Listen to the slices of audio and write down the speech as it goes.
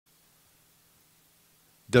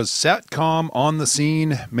Does SATCOM on the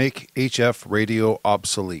scene make HF radio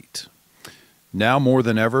obsolete? Now more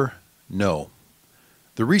than ever, no.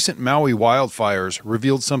 The recent Maui wildfires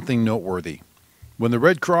revealed something noteworthy. When the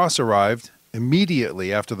Red Cross arrived,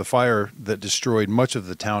 immediately after the fire that destroyed much of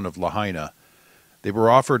the town of Lahaina, they were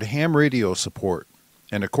offered ham radio support,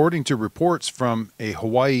 and according to reports from a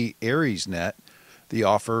Hawaii ARRIS net, the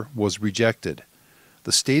offer was rejected.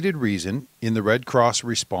 The stated reason in the Red Cross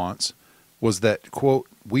response was that, quote,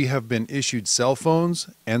 "we have been issued cell phones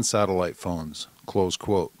and satellite phones," close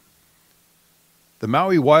quote. The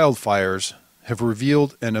Maui wildfires have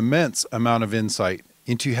revealed an immense amount of insight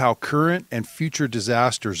into how current and future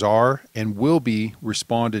disasters are and will be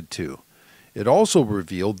responded to. It also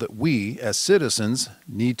revealed that we, as citizens,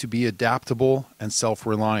 need to be adaptable and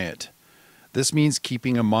self-reliant. This means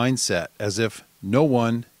keeping a mindset as if no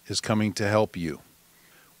one is coming to help you.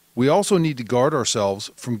 We also need to guard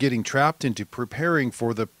ourselves from getting trapped into preparing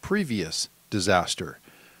for the previous disaster.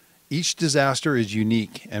 Each disaster is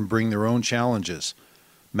unique and bring their own challenges.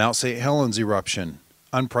 Mount St. Helens eruption,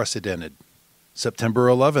 unprecedented. September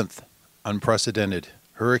 11th, unprecedented.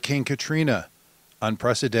 Hurricane Katrina,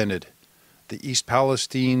 unprecedented. The East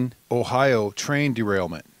Palestine, Ohio train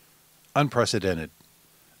derailment, unprecedented.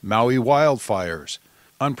 Maui wildfires,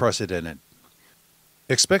 unprecedented.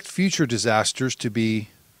 Expect future disasters to be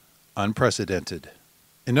unprecedented.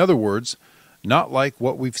 In other words, not like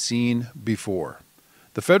what we've seen before.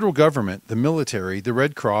 The federal government, the military, the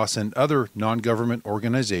Red Cross, and other non-government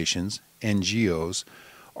organizations, NGOs,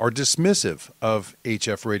 are dismissive of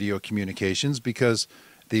HF radio communications because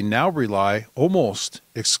they now rely almost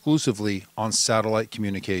exclusively on satellite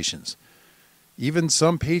communications. Even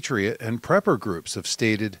some patriot and prepper groups have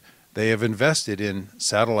stated they have invested in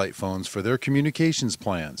satellite phones for their communications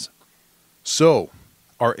plans. So,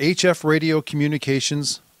 are HF radio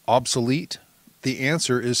communications obsolete? The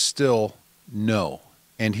answer is still no,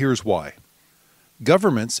 and here's why.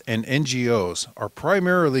 Governments and NGOs are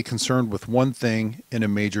primarily concerned with one thing in a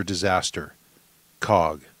major disaster: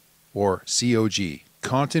 COG, or COG.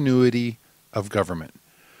 Continuity of government.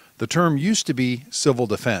 The term used to be civil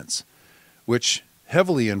defense, which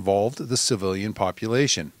heavily involved the civilian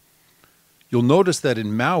population. You'll notice that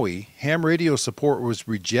in Maui, ham radio support was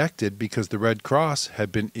rejected because the Red Cross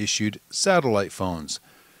had been issued satellite phones.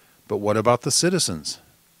 But what about the citizens?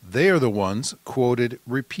 They are the ones quoted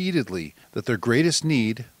repeatedly that their greatest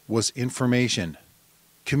need was information,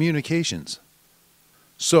 communications.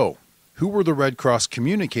 So, who were the Red Cross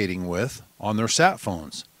communicating with on their sat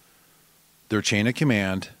phones? Their chain of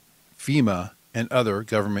command, FEMA, and other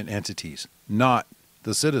government entities, not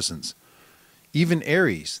the citizens. Even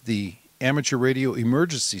ARRIS, the Amateur Radio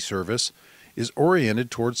Emergency Service, is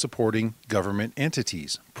oriented towards supporting government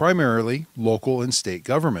entities, primarily local and state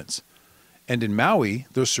governments. And in Maui,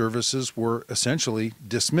 their services were essentially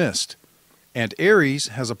dismissed. And ARRIS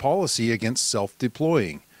has a policy against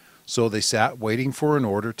self-deploying, so they sat waiting for an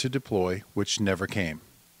order to deploy, which never came,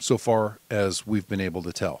 so far as we've been able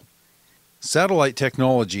to tell. Satellite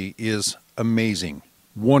technology is amazing,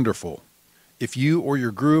 wonderful. If you or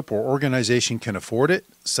your group or organization can afford it,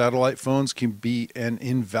 satellite phones can be an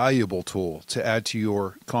invaluable tool to add to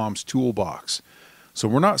your comms toolbox. So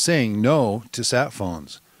we're not saying no to sat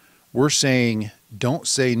phones. We're saying don't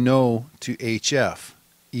say no to HF,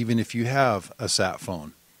 even if you have a sat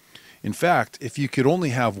phone. In fact, if you could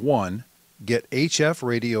only have one, get HF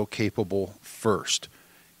radio capable first.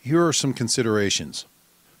 Here are some considerations.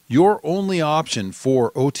 Your only option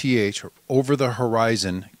for OTH, or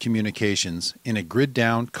over-the-horizon communications, in a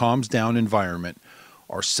grid-down, comms-down environment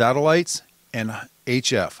are satellites and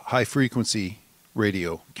HF, high-frequency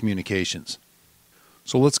radio communications.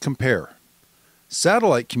 So let's compare.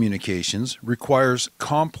 Satellite communications requires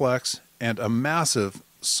complex and a massive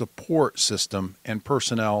support system and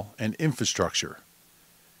personnel and infrastructure.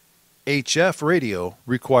 HF radio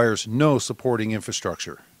requires no supporting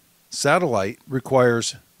infrastructure. Satellite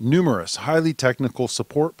requires numerous highly technical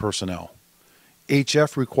support personnel.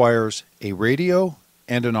 HF requires a radio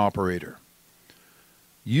and an operator.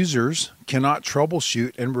 Users cannot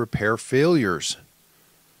troubleshoot and repair failures.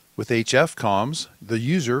 With HF comms, the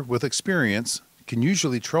user with experience can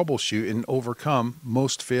usually troubleshoot and overcome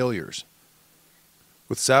most failures.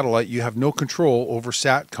 With satellite, you have no control over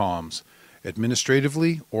SATCOMs,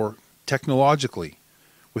 administratively or technologically.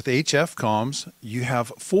 With HF comms, you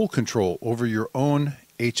have full control over your own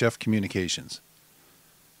HF communications.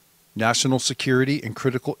 National security and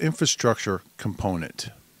critical infrastructure component.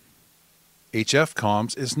 HF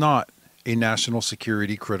comms is not a national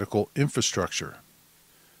security critical infrastructure.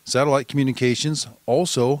 Satellite communications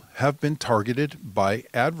also have been targeted by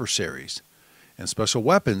adversaries, and special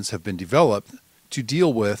weapons have been developed to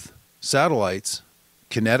deal with satellites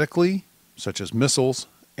kinetically, such as missiles,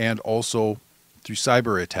 and also through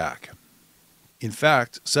cyber attack. In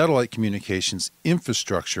fact, satellite communications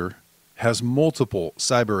infrastructure has multiple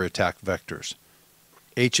cyber attack vectors.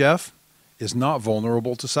 HF is not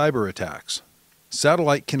vulnerable to cyber attacks.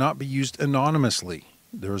 Satellite cannot be used anonymously.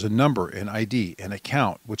 There is a number, an ID, an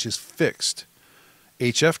account, which is fixed.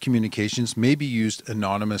 HF communications may be used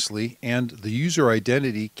anonymously, and the user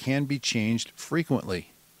identity can be changed frequently.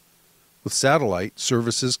 With satellite,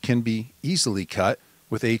 services can be easily cut.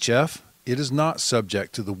 With HF, it is not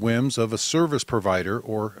subject to the whims of a service provider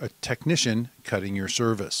or a technician cutting your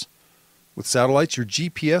service. With satellites, your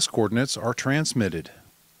GPS coordinates are transmitted.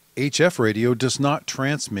 HF radio does not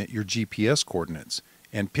transmit your GPS coordinates,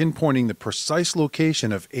 and pinpointing the precise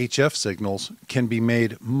location of HF signals can be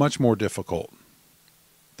made much more difficult.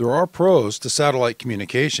 There are pros to satellite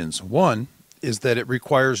communications. One is that it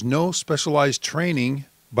requires no specialized training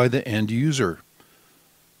by the end user.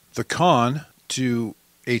 The con to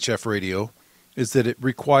HF radio is that it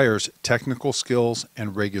requires technical skills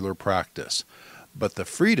and regular practice, but the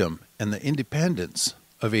freedom and the independence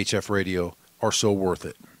of HF radio are so worth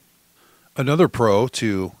it. Another pro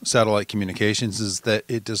to satellite communications is that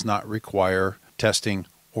it does not require testing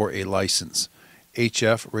or a license.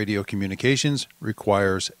 HF radio communications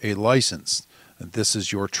requires a license. This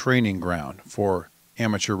is your training ground for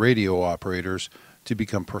amateur radio operators to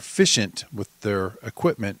become proficient with their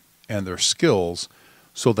equipment and their skills,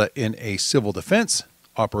 so that in a civil defense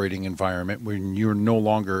operating environment, when you're no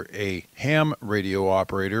longer a ham radio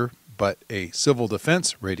operator, but a civil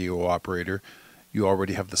defense radio operator, you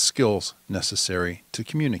already have the skills necessary to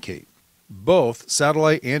communicate. Both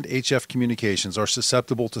satellite and HF communications are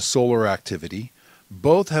susceptible to solar activity.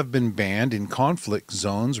 Both have been banned in conflict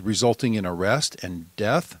zones, resulting in arrest and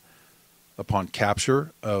death upon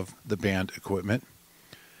capture of the banned equipment.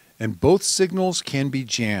 And both signals can be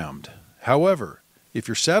jammed. However, if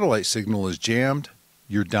your satellite signal is jammed,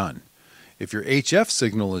 you're done. If your HF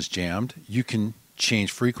signal is jammed, you can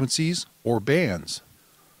change frequencies or bands.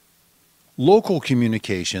 Local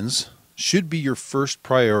communications should be your first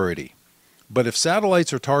priority. But if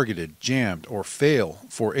satellites are targeted, jammed, or fail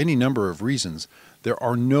for any number of reasons, there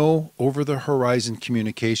are no over-the-horizon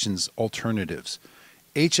communications alternatives.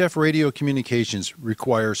 HF radio communications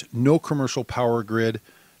requires no commercial power grid,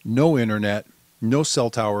 no internet, no cell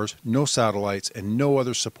towers, no satellites, and no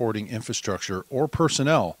other supporting infrastructure or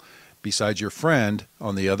personnel besides your friend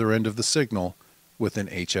on the other end of the signal with an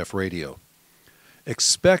HF radio.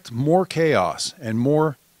 Expect more chaos and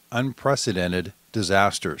more unprecedented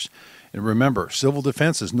disasters. And remember, civil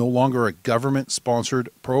defense is no longer a government-sponsored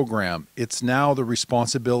program. It's now the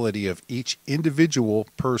responsibility of each individual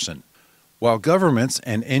person. While governments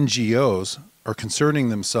and NGOs are concerning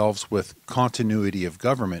themselves with continuity of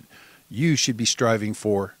government, you should be striving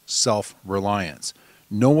for self-reliance.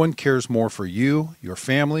 No one cares more for you, your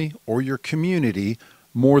family, or your community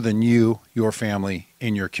more than you, your family,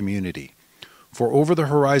 and your community. For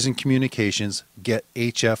over-the-horizon communications, get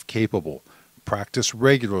HF capable. Practice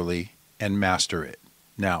regularly and master it.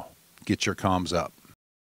 Now, get your comms up.